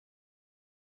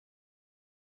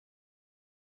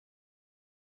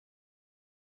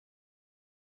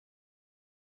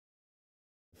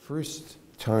first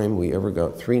time we ever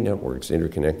got three networks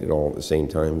interconnected all at the same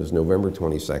time was November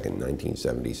 22nd,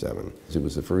 1977. It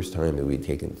was the first time that we'd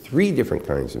taken three different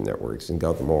kinds of networks and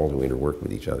got them all to interwork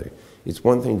with each other. It's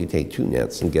one thing to take two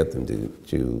nets and get them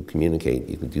to communicate.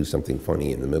 You can do something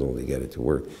funny in the middle to get it to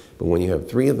work. But when you have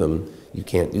three of them, you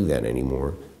can't do that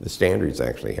anymore. The standards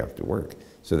actually have to work.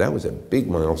 So that was a big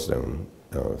milestone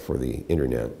for the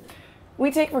internet.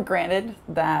 We take for granted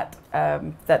that,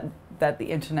 that the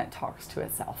internet talks to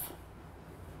itself.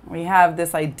 We have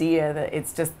this idea that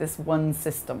it's just this one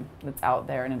system that's out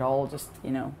there and it all just,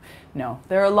 no.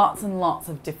 There are lots and lots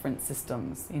of different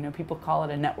systems. People call it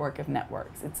a network of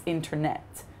networks. It's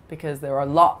internet because there are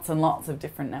lots and lots of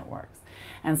different networks.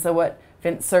 And so what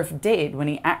Vint Cerf did when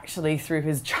he actually, through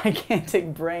his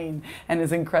gigantic brain and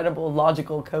his incredible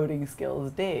logical coding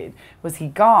skills was he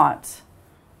got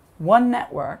one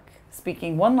network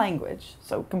speaking one language,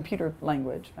 so computer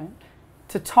language, right,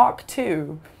 to talk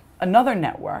to another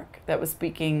network that was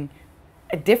speaking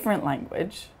a different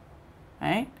language,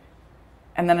 right?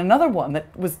 And then another one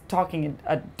that was talking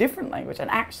a different language and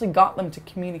actually got them to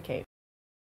communicate.